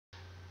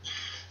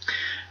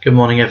Good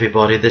morning,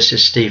 everybody. This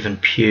is Stephen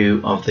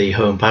Pugh of the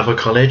Home Bible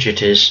College.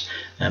 It is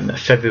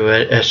March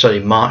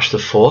the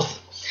 4th,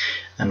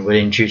 and we're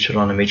in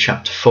Deuteronomy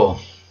chapter 4.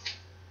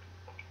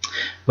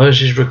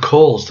 Moses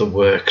recalls the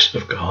works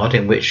of God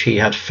in which he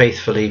had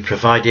faithfully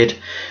provided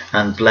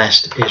and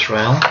blessed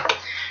Israel.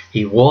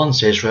 He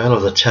warns Israel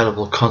of the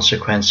terrible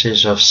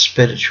consequences of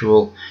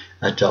spiritual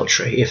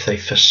adultery. If they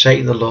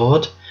forsake the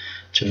Lord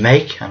to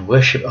make and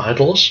worship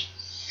idols,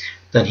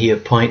 then he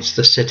appoints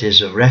the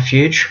cities of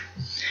refuge.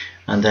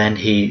 And then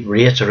he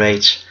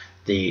reiterates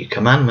the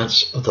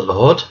commandments of the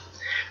Lord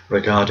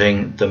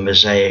regarding the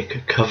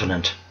Mosaic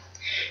covenant.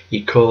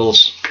 He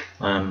calls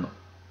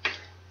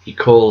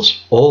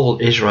all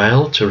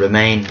Israel to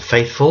remain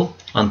faithful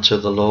unto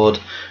the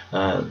Lord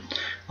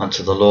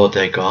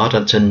their God,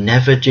 and to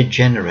never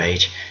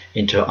degenerate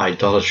into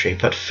idolatry.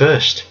 But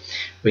first,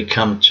 we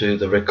come to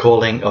the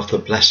recalling of the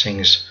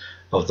blessings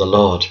of the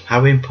Lord.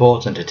 How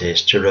important it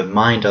is to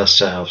remind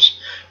ourselves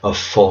of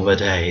former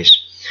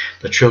days.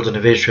 The children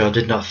of Israel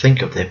did not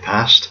think of their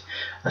past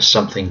as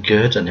something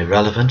good and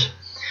irrelevant.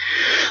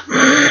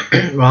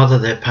 Rather,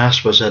 their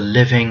past was a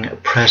living,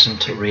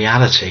 present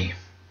reality.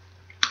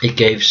 It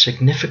gave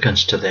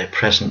significance to their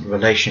present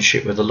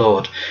relationship with the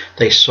Lord.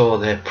 They saw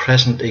their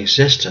present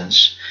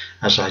existence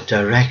as a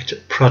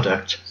direct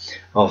product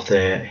of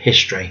their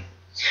history.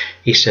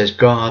 He says,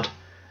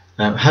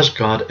 has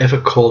God ever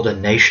called a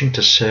nation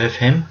to serve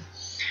him?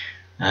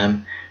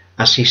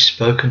 Has he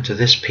spoken to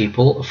this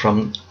people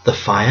from the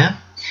fire?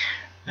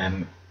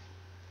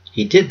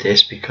 He did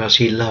this because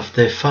he loved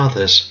their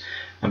fathers,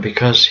 and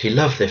because he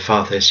loved their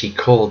fathers, he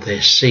called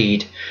their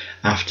seed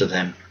after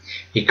them.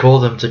 He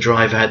called them to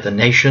drive out the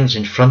nations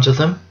in front of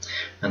them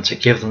and to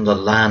give them the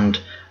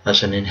land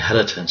as an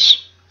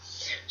inheritance.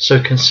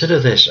 So consider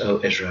this,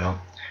 O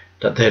Israel,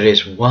 that there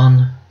is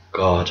one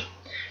God,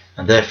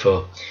 and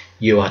therefore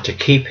you are to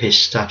keep his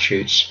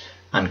statutes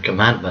and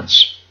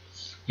commandments.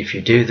 If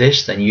you do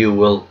this, then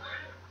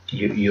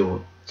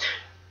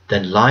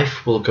then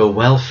life will go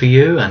well for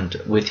you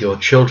and with your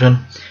children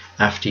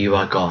after you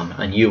are gone,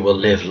 and you will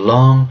live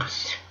long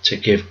to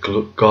give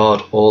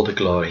God all the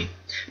glory.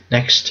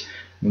 Next,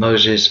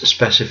 Moses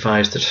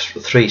specifies the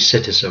three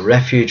cities of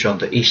refuge on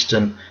the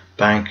eastern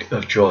bank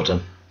of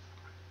Jordan.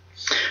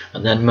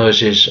 And then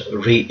Moses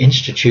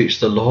reinstitutes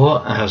the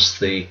law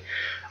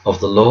of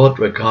the Lord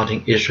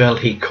regarding Israel.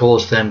 He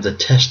calls them the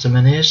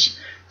testimonies,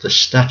 the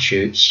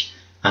statutes,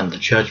 and the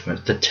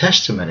judgment. The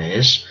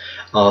testimonies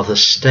are the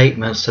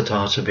statements that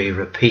are to be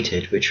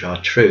repeated, which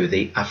are true,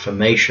 the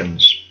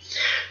affirmations.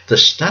 The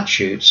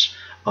statutes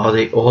are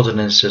the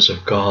ordinances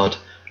of God,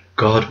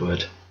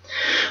 Godward.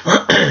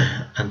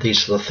 And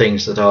these are the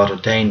things that are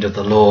ordained of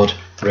the Lord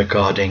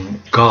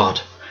regarding God.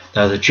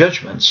 Now the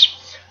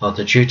judgments are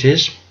the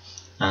duties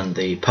and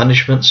the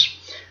punishments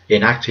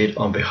enacted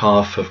on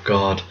behalf of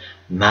God,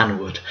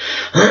 manward.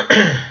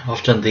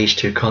 Often these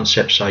two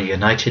concepts are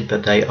united,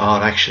 but they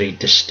are actually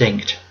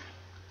distinct.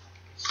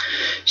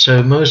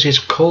 So Moses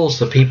calls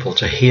the people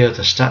to hear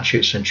the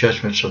statutes and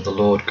judgments of the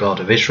Lord God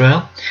of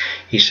Israel.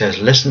 He says,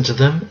 listen to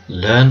them,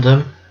 learn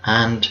them,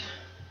 and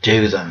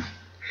do them.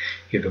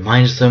 He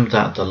reminds them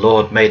that the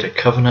Lord made a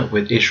covenant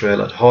with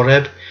Israel at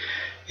Horeb.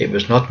 It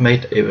was not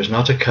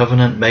a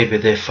covenant made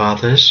with their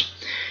fathers.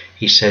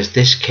 He says,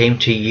 this came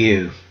to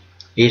you,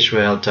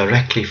 Israel,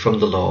 directly from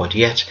the Lord,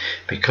 yet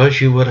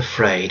because you were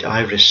afraid,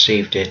 I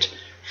received it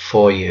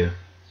for you.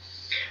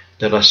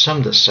 There are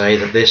some that say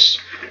that this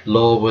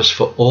law was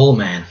for all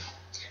men,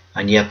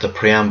 and yet the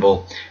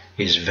preamble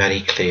is very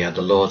clear.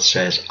 The Lord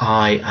says,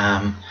 I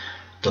am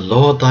the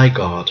Lord thy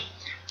God,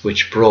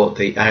 which brought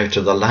thee out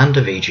of the land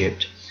of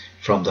Egypt,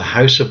 from the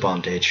house of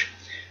bondage.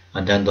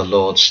 And then the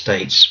Lord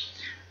states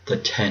the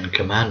 10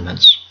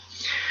 commandments.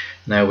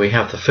 Now we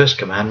have the first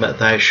commandment,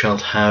 thou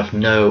shalt have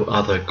no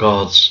other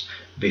gods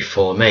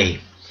before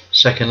me.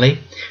 Secondly,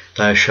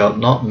 thou shalt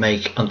not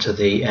make unto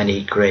thee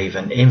any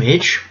graven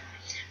image.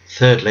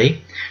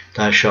 Thirdly,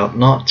 thou shalt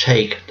not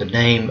take the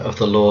name of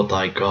the Lord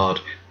thy God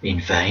in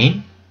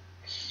vain.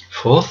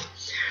 Fourth,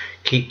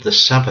 keep the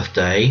Sabbath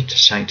day to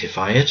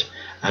sanctify it,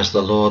 as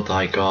the Lord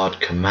thy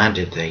God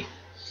commanded thee.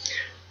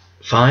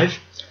 5.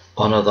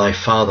 Honour thy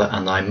father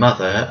and thy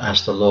mother,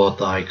 as the Lord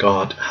thy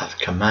God hath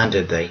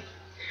commanded thee.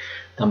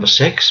 Number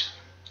 6,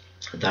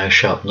 thou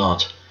shalt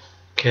not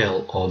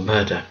kill or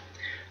murder.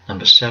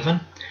 Number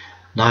 7,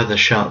 neither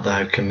shalt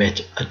thou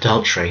commit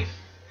adultery.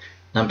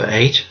 Number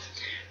 8,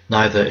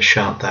 neither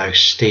shalt thou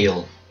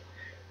steal.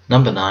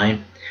 Number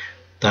 9,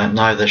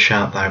 neither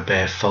shalt thou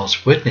bear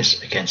false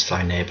witness against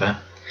thy neighbour.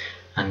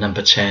 And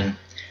number 10,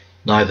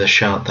 neither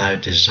shalt thou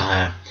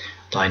desire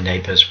thy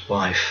neighbour's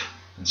wife,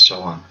 and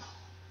so on.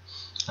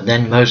 And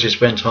then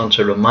Moses went on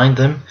to remind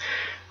them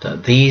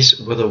that these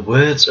were the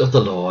words of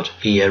the Lord.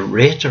 He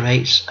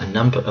reiterates a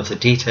number of the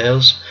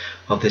details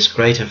of this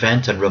great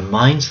event and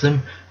reminds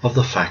them of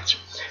the fact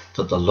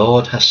that the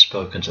Lord has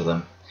spoken to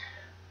them.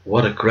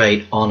 What a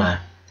great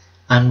honour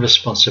and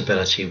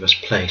responsibility was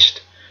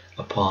placed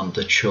upon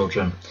the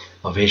children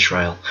of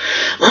Israel.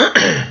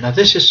 Now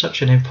this is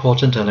such an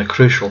important and a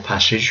crucial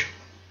passage,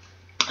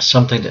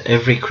 something that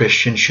every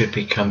Christian should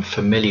become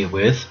familiar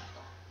with,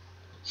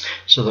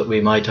 so that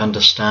we might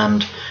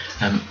understand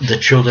the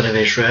children of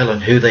Israel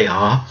and who they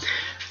are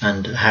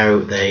and how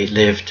they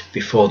lived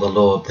before the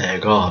Lord their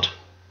God.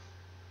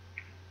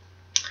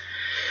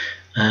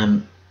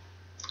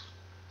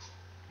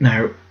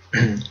 Now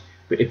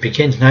it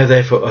begins, "Now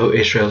therefore, O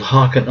Israel,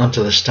 hearken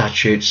unto the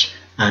statutes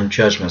and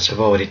judgments." I've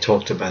already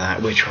talked about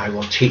that, "which I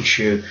will teach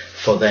you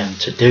for them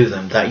to do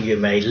them, that you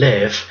may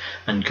live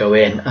and go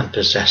in and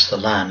possess the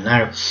land."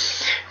 Now,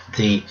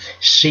 the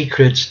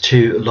secret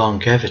to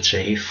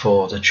longevity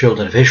for the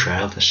children of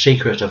Israel, the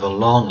secret of a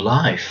long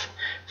life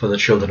for the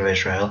children of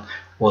Israel,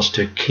 was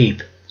to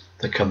keep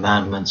the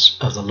commandments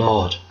of the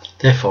Lord.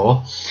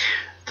 Therefore,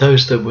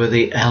 those that were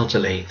the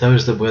elderly,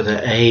 those that were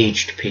the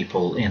aged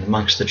people in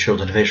amongst the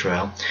children of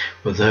Israel,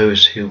 were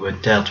those who were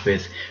dealt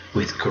with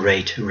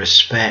great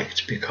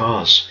respect,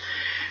 because,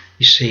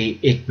 you see,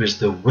 it was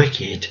the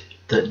wicked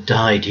that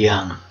died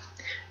young.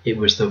 It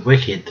was the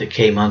wicked that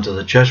came under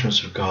the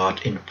judgments of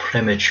God in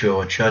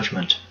premature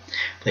judgment.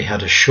 They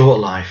had a short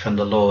life, and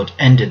the Lord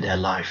ended their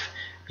life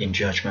in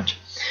judgment.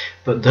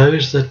 But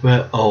those that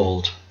were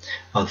old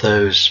are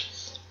those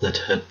that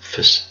had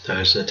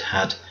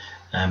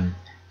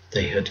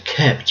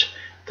kept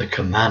the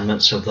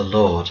commandments of the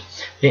Lord.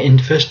 In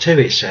verse 2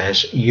 it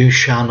says, "You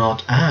shall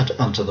not add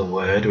unto the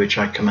word which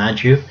I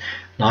command you,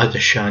 neither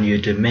shall you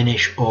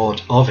diminish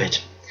aught of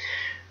it,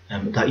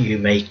 that you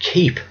may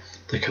keep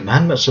the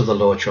commandments of the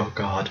Lord your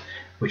God,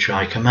 which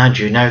I command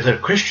you." Now there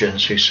are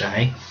Christians who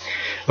say,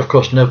 of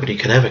course nobody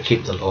could ever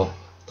keep the Lord,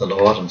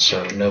 and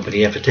so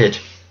nobody ever did.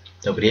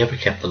 Nobody ever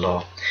kept the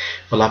law.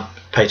 Well, that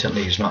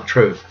patently is not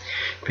true,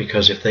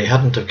 because if they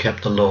hadn't have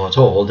kept the law at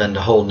all, then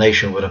the whole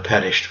nation would have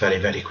perished very,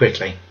 very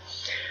quickly.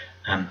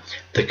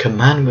 The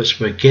commandments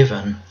were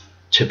given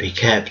to be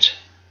kept,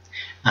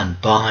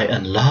 and by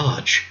and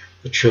large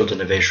the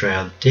children of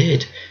Israel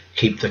did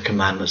keep the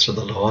commandments of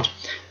the Lord.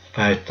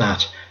 About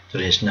that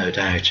there is no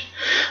doubt.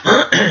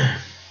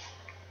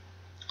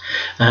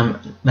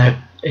 Now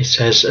it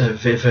says,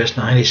 verse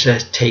 9, it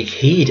says, "Take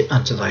heed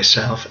unto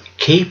thyself,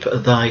 keep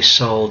thy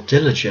soul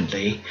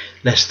diligently,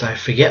 lest thou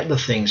forget the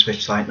things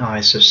which thine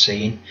eyes have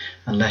seen,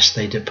 and lest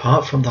they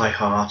depart from thy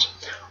heart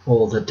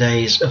all the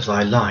days of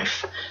thy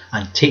life,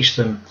 and teach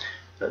them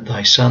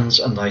thy sons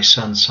and thy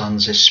sons'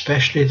 sons,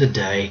 especially the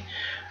day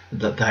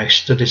that thou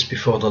stoodest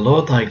before the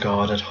Lord thy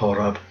God at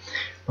Horeb,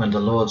 when the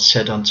Lord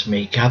said unto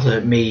me, Gather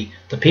me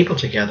the people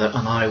together,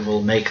 and I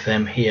will make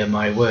them hear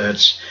my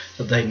words,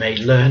 that they may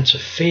learn to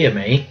fear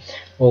me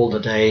all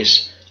the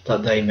days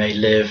that they may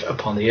live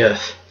upon the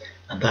earth,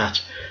 and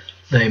that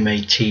they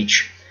may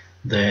teach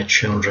their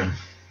children."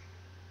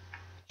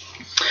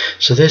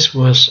 So this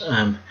was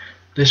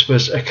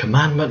a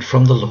commandment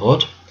from the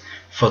Lord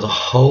for the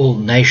whole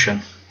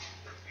nation.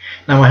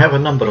 Now I have a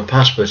number of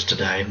passwords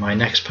today. My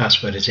next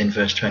password is in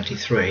verse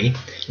 23.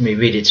 Let me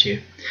read it to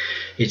you.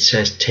 It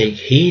says, "Take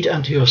heed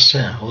unto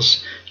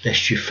yourselves,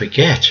 lest you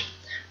forget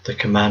the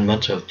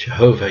commandment of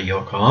Jehovah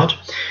your God,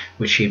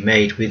 which he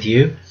made with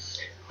you,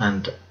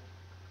 and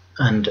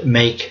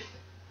make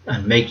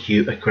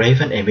you a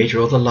graven image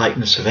or the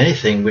likeness of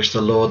anything which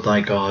the Lord thy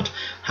God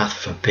hath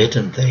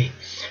forbidden thee.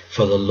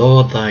 For the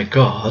Lord thy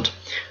God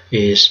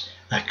is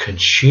a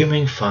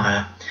consuming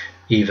fire,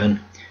 even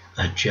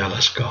a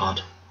jealous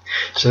God."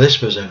 So this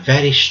was a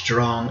very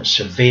strong,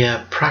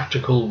 severe,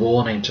 practical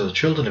warning to the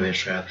children of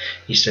Israel.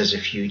 He says,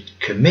 if you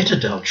commit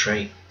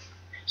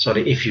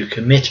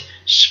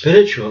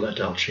spiritual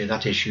adultery,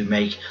 that is, you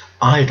make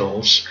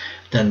idols,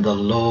 then the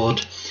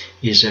Lord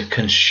is a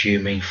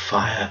consuming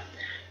fire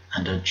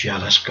and a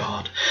jealous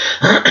God.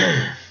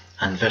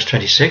 And verse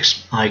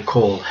 26, "I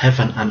call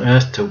heaven and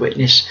earth to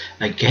witness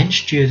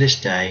against you this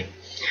day,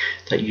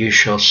 that you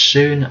shall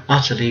soon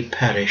utterly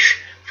perish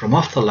from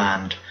off the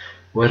land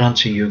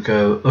whereunto you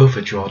go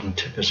over Jordan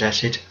to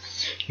possess it.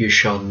 You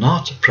shall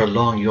not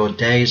prolong your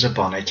days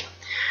upon it,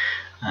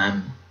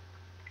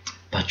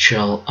 but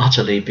shall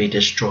utterly be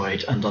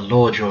destroyed. And the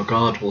Lord your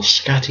God will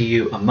scatter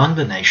you among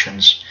the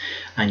nations,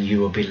 and you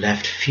will be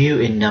left few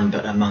in number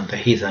among the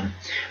heathen,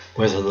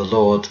 whither the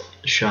Lord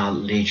shall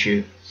lead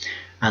you.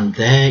 And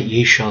there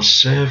ye shall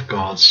serve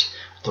gods,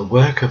 the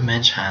work of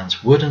men's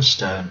hands, wood and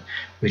stone,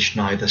 which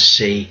neither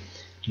see,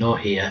 nor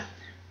hear,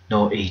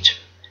 nor eat,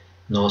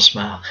 nor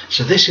smell."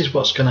 So this is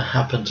what's going to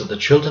happen to the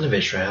children of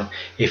Israel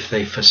if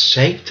they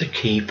forsake to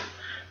keep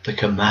the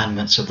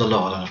commandments of the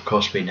Lord. And of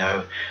course we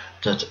know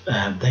that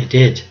they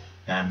did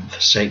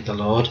forsake the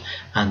Lord,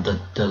 and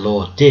that the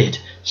Lord did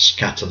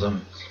scatter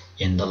them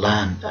in the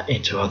land,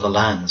 into other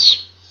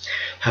lands.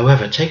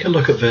 However, take a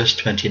look at verse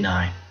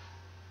 29,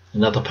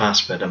 another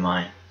password of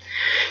mine.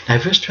 Now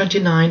verse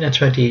 29 and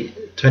 30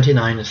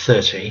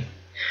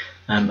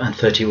 and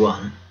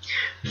 31,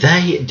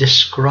 they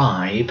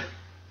describe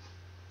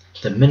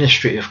the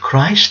ministry of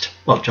Christ,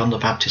 well, John the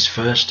Baptist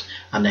first,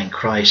 and then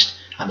Christ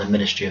and the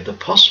ministry of the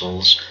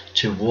apostles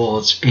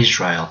towards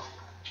Israel.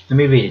 Let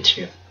me read it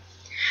to you.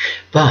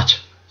 "But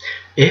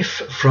if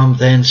from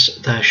thence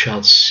thou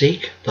shalt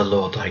seek the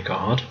Lord thy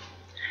God,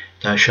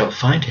 thou shalt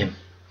find him,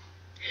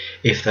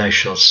 if thou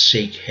shalt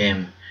seek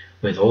him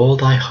with all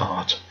thy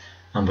heart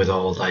and with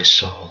all thy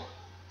soul.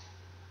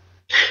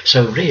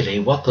 So really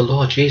what the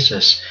Lord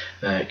Jesus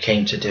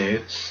came to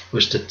do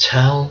was to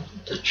tell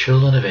the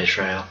children of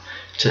Israel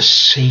to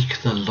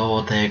seek the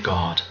Lord their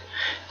God,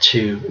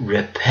 to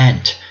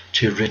repent,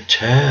 to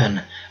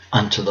return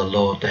unto the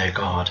Lord their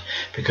God.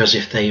 Because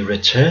if they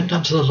returned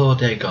unto the Lord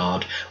their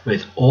God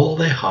with all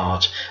their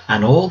heart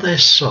and all their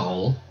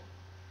soul,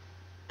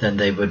 then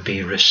they would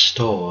be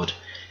restored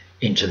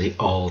into the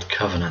old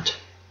covenant.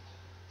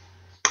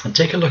 And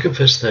take a look at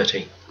verse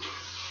 30.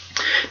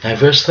 Now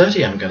verse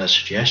 30, I'm going to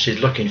suggest, is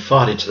looking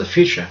far into the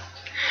future.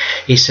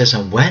 He says,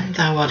 and when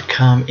thou art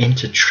come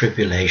into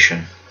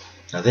tribulation.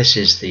 Now this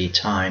is the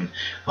time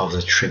of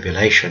the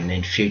tribulation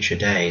in future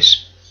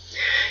days.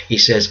 He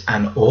says,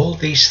 and all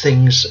these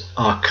things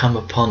are come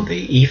upon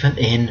thee, even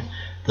in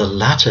the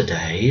latter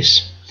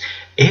days,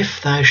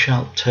 if thou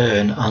shalt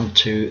turn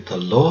unto the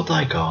Lord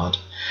thy God,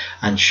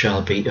 and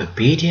shall be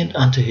obedient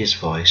unto his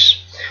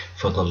voice.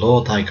 For the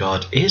Lord thy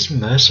God is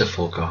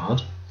merciful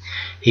God.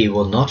 He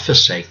will not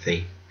forsake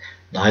thee,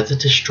 neither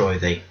destroy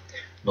thee,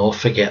 nor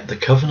forget the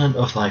covenant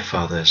of thy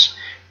fathers,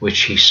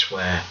 which he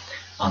sware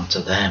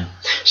unto them.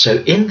 So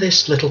in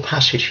this little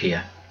passage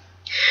here,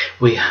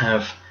 we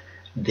have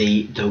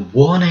the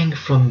warning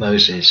from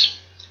Moses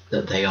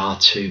that they are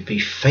to be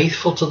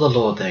faithful to the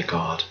Lord their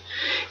God.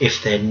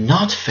 If they're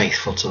not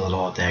faithful to the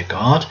Lord their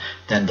God,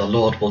 then the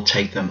Lord will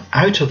take them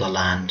out of the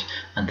land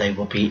and they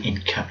will be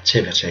in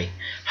captivity.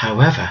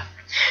 However,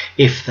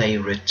 if they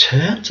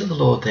return to the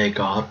Lord their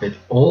God with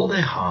all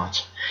their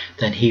heart,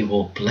 then he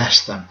will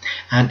bless them.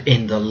 And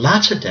in the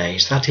latter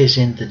days, that is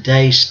in the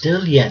days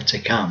still yet to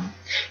come,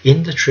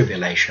 in the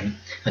tribulation,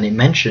 and it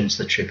mentions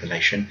the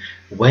tribulation,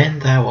 when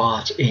thou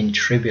art in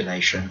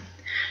tribulation,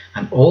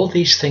 and all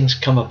these things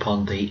come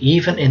upon thee,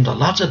 even in the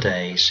latter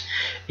days,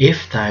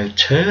 if thou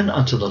turn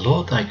unto the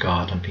Lord thy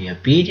God and be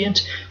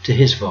obedient to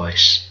his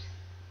voice,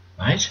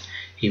 right?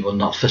 He will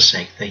not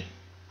forsake thee,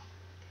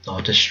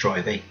 nor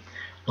destroy thee,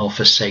 nor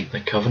forsake the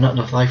covenant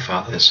of thy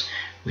fathers,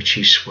 which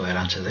he sware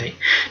unto thee.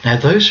 Now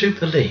those who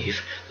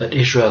believe that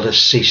Israel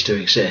has ceased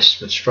to exist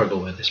would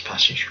struggle with this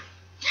passage.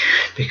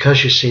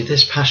 Because you see,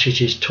 this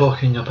passage is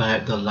talking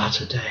about the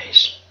latter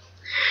days.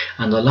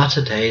 And the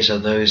latter days are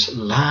those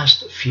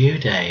last few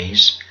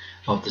days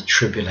of the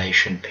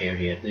tribulation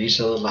period.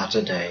 These are the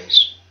latter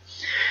days.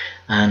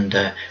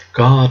 And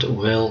God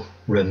will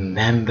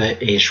remember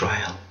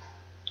Israel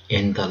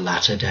in the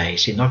latter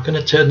days. He's not going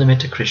to turn them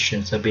into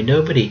Christians. There'll be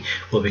nobody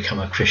will become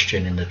a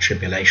Christian in the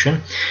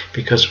tribulation,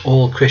 because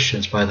all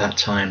Christians by that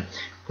time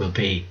will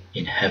be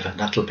in heaven.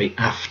 That'll be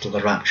after the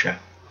rapture.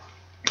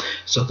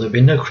 So there'll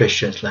be no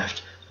Christians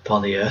left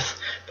upon the earth.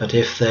 But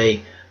if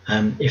they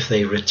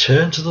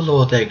return to the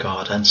Lord their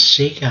God and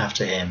seek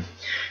after him,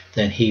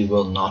 then he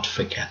will not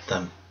forget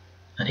them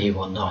and he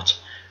will not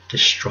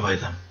destroy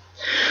them.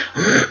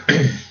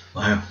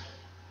 Wow.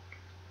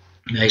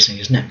 Amazing,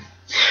 isn't it?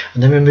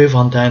 And then we move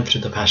on down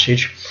through the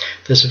passage.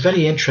 There's a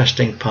very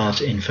interesting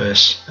part in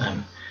verse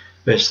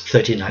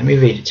 39. Let me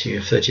read it to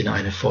you,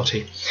 39 and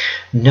 40.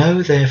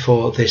 Know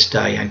therefore this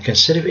day, and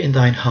consider in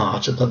thine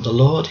heart, that the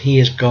Lord, he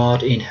is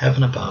God in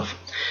heaven above,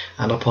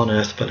 and upon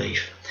earth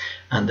belief,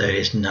 and there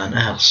is none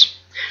else.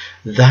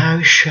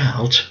 Thou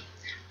shalt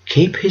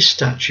keep his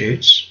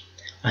statutes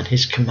and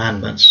his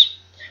commandments,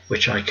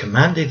 which I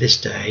command thee this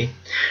day,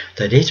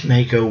 that it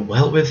may go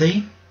well with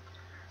thee,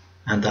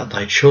 and that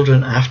thy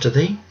children after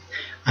thee,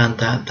 and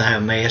that thou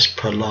mayest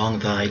prolong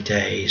thy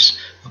days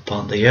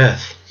upon the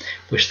earth,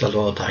 which the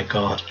Lord thy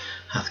God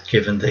hath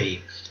given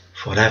thee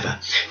forever.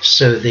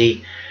 So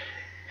the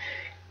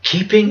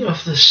keeping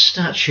of the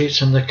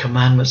statutes and the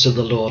commandments of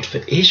the Lord for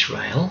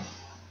Israel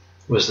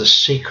was the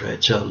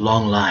secret to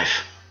long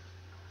life.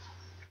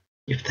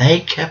 If they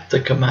kept the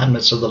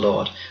commandments of the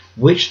Lord,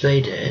 which they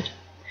did,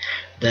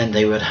 then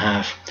they would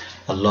have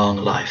a long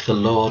life. The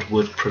Lord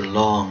would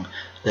prolong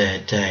their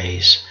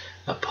days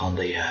upon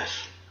the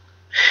earth.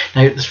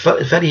 Now, it's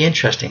very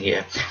interesting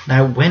here.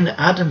 Now, when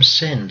Adam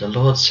sinned, the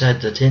Lord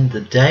said that in the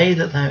day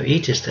that thou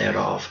eatest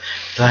thereof,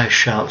 thou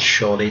shalt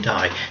surely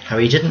die. Now,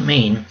 he didn't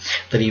mean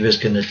that he was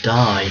going to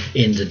die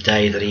in the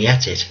day that he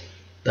ate it.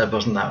 That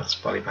wasn't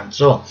what he meant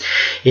at all.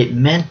 It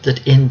meant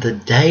that in the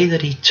day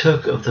that he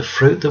took of the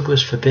fruit that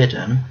was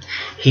forbidden,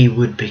 he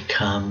would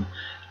become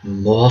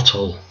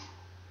mortal.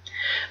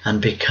 And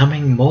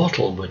becoming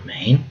mortal would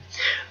mean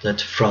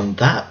that from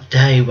that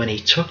day when he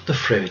took the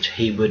fruit,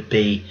 he would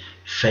be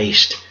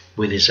faced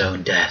with his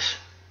own death.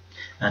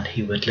 And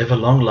he would live a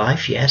long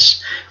life,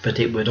 yes, but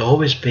it would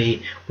always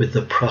be with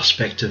the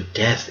prospect of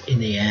death in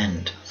the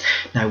end.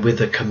 Now, with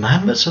the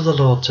commandments of the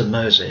Lord to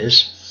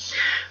Moses,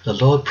 the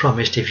Lord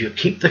promised, if you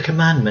keep the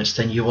commandments,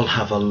 then you will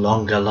have a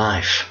longer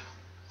life.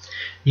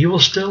 You will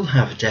still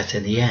have death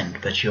in the end,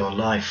 but your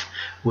life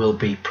will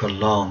be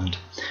prolonged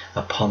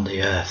upon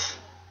the earth.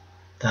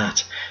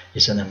 That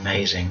is an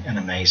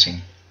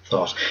amazing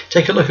thought.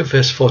 Take a look at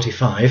verse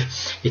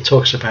 45. It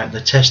talks about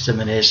the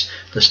testimonies,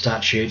 the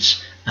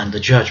statutes, and the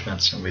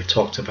judgments, and we've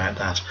talked about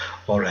that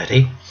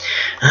already.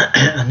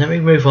 And then we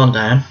move on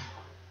down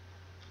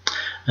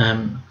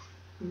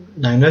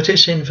Now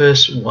notice in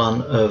verse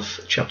 1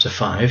 of chapter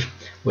 5,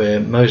 where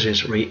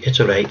Moses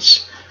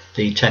reiterates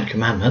the Ten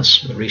Commandments,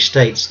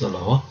 restates the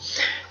law.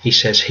 He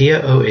says,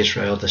 "Hear, O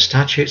Israel, the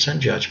statutes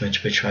and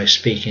judgments which I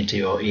speak into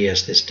your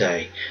ears this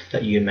day,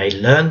 that you may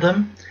learn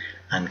them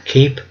and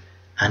keep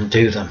and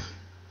do them."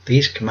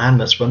 These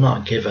commandments were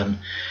not given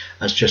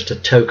as just a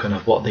token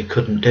of what they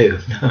couldn't do.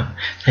 No,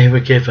 they were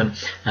given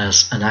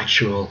as an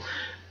actual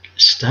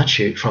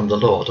statute from the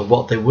Lord of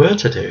what they were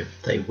to do.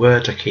 They were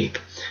to keep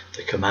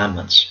the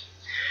commandments.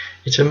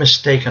 It's a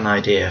mistaken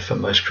idea for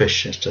most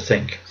Christians to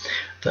think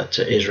that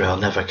Israel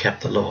never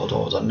kept the law,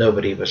 or that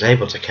nobody was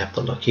able to keep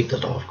the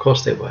law. Of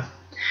course they were.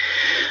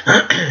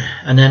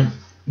 And then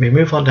we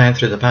move on down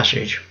through the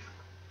passage.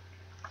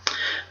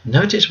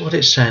 Notice what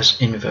it says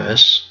in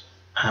verse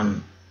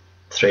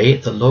 3.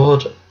 "The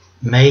Lord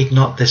made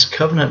not this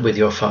covenant with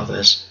your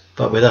fathers,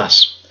 but with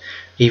us,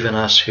 even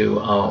us who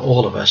are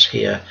all of us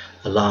here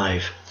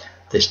alive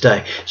this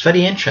day." It's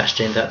very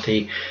interesting that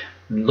the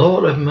law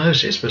of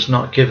Moses was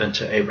not given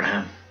to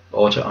Abraham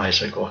or to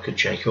Isaac or to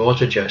Jacob or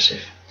to Joseph.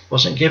 It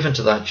wasn't given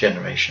to that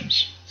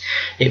generations.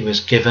 It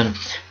was given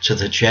to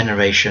the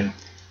generation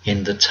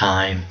in the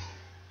time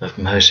of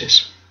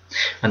Moses.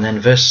 And then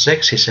verse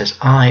 6, he says,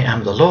 "I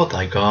am the Lord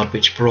thy God,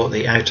 which brought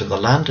thee out of the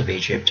land of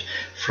Egypt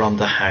from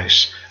the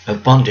house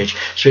of bondage."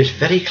 So it's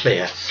very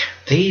clear.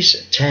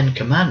 These 10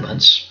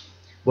 commandments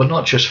were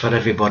not just for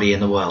everybody in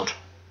the world.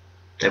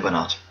 They were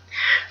not.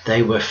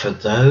 They were for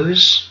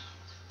those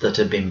that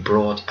had been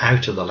brought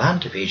out of the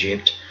land of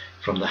Egypt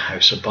from the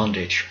house of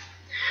bondage.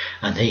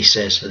 And he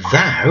says,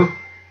 "Thou,"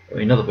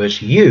 in other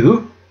words,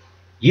 you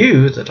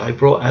that I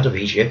brought out of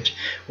Egypt,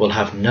 will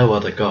have no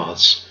other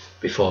gods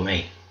before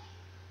me.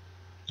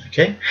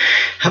 Okay?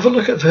 Have a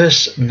look at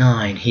verse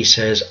 9. He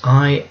says,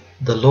 "I,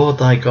 the Lord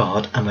thy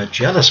God, am a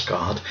jealous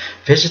God,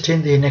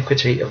 visiting the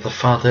iniquity of the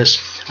fathers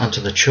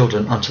unto the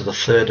children, unto the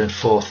 3rd and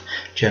 4th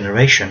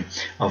generation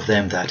of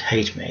them that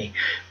hate me."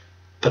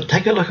 But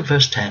take a look at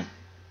verse 10.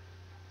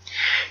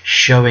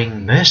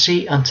 "Showing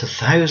mercy unto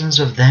thousands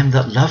of them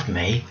that love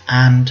me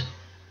and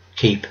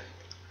keep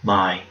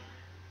my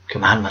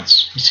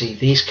commandments." You see,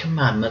 these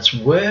commandments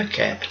were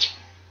kept.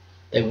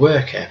 They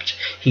were kept.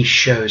 He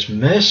shows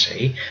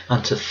mercy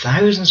unto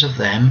thousands of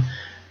them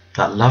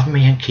that love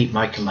me and keep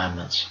my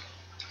commandments.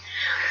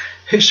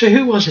 So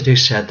who was it who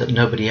said that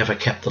nobody ever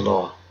kept the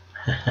law?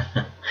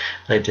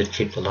 They did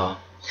keep the law.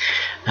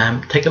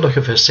 Take a look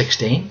at verse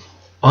 16.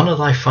 "Honour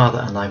thy father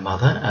and thy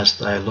mother, as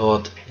thy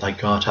Lord thy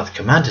God hath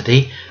commanded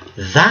thee,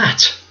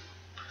 that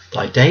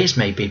thy days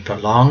may be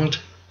prolonged,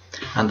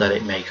 and that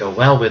it may go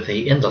well with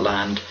thee in the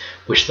land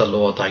which the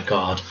Lord thy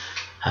God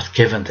hath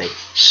given thee."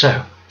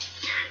 So,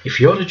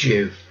 if you're a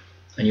Jew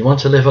and you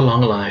want to live a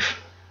long life,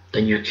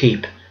 then you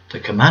keep the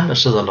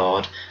commandments of the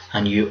Lord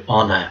and you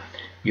honour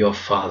your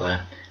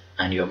father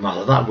and your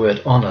mother. That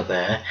word honour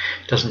there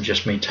doesn't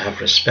just mean to have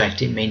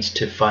respect, it means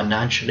to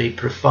financially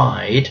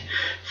provide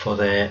for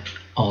their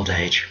old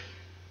age.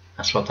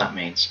 That's what that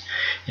means.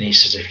 And he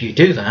says, if you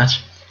do that,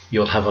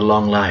 you'll have a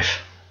long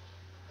life.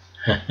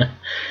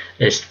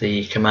 It's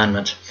the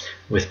commandment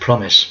with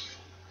promise.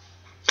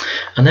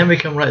 And then we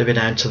come right a bit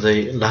down to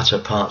the latter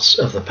parts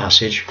of the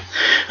passage.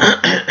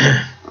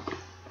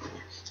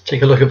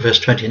 Take a look at verse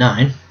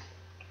 29.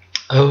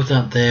 "Oh,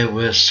 that there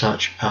were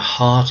such a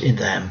heart in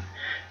them,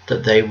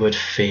 that they would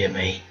fear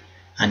me,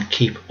 and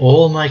keep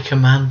all my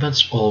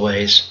commandments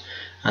always,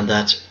 and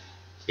that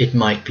it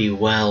might be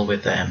well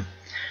with them,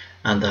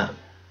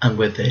 and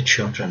with their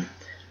children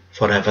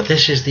forever."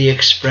 This is the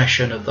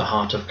expression of the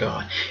heart of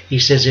God. He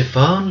says, if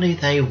only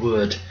they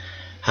would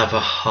have a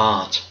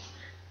heart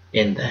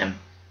in them,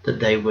 that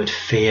they would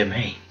fear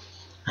me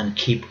and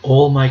keep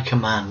all my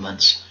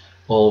commandments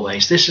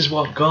always. This is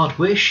what God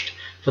wished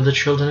for the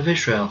children of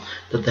Israel,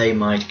 that they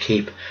might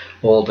keep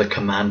all the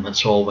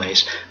commandments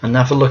always. And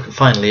have a look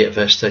finally at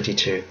verse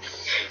 32.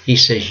 He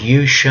says,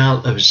 you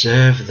shall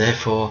observe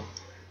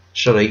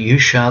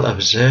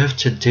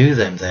to do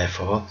them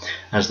therefore,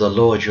 as the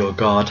Lord your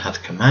God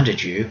hath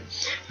commanded you,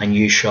 and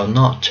you shall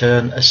not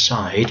turn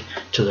aside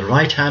to the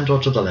right hand or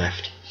to the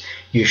left.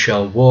 You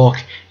shall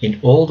walk in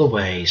all the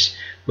ways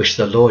which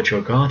the Lord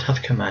your God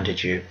hath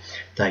commanded you,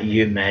 that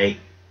you may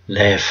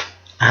live,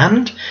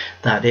 and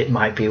that it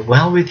might be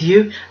well with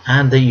you,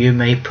 and that you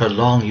may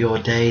prolong your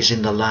days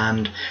in the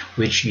land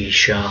which ye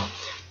shall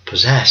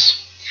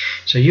possess.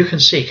 So you can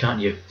see, can't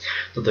you,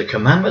 that the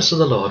commandments of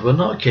the Lord were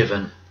not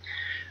given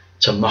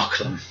to mock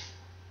them.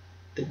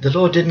 The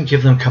Lord didn't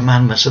give them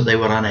commandments that they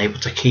were unable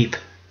to keep.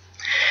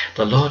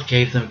 The Lord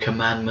gave them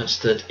commandments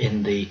that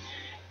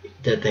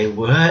they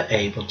were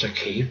able to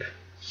keep.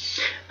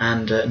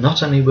 And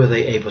not only were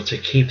they able to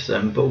keep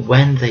them, but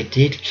when they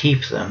did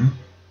keep them,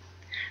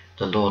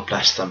 the Lord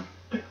blessed them,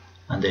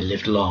 and they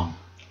lived long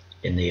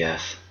in the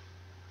earth.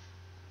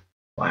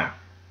 Wow.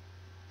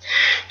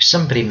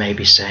 Somebody may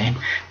be saying,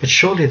 but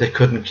surely they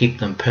couldn't keep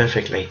them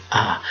perfectly.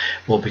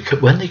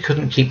 Because when they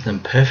couldn't keep them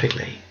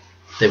perfectly,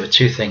 there were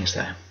two things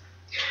there.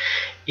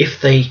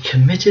 If they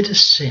committed a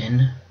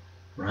sin,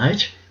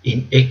 right,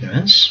 in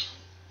ignorance,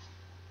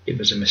 it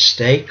was a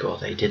mistake or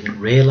they didn't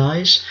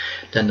realize,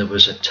 then there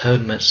was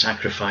atonement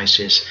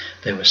sacrifices.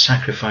 There were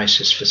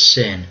sacrifices for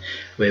sin,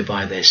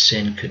 whereby their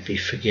sin could be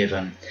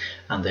forgiven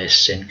and their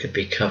sin could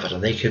be covered,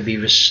 and they could be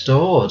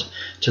restored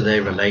to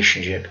their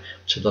relationship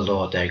to the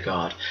Lord their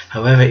God.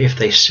 However, if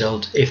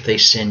they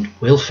sinned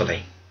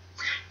willfully,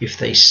 if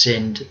they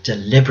sinned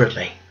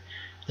deliberately,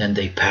 then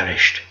they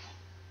perished.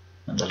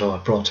 And the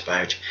Lord brought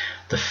about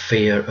the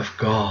fear of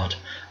God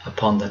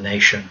upon the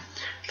nation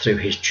through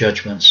his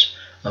judgments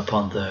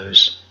upon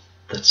those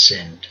that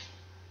sinned.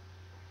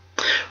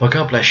 Well,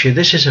 God bless you.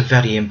 This is a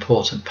very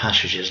important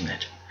passage, isn't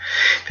it?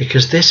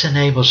 Because this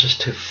enables us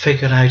to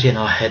figure out in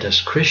our head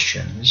as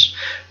Christians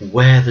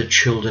where the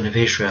children of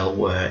Israel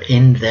were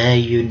in their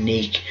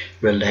unique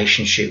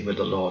relationship with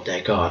the Lord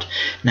their God.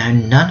 Now,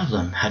 none of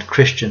them had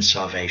Christian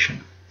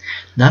salvation.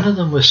 None of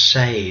them were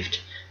saved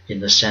in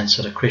the sense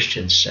that a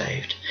Christian's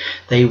saved.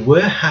 They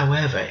were,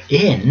 however,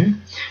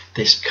 in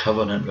this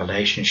covenant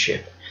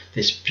relationship,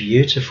 this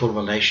beautiful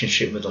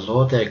relationship with the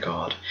Lord their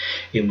God,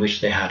 in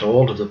which they had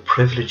all of the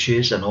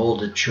privileges and all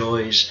the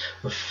joys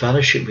of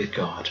fellowship with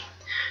God.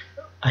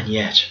 And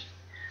yet,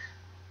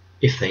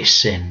 if they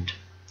sinned,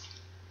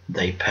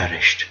 they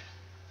perished,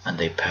 and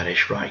they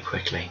perished right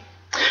quickly.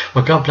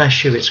 Well, God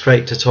bless you. It's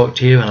great to talk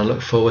to you, and I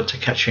look forward to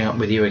catching up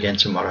with you again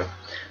tomorrow.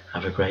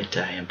 Have a great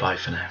day, and bye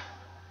for now.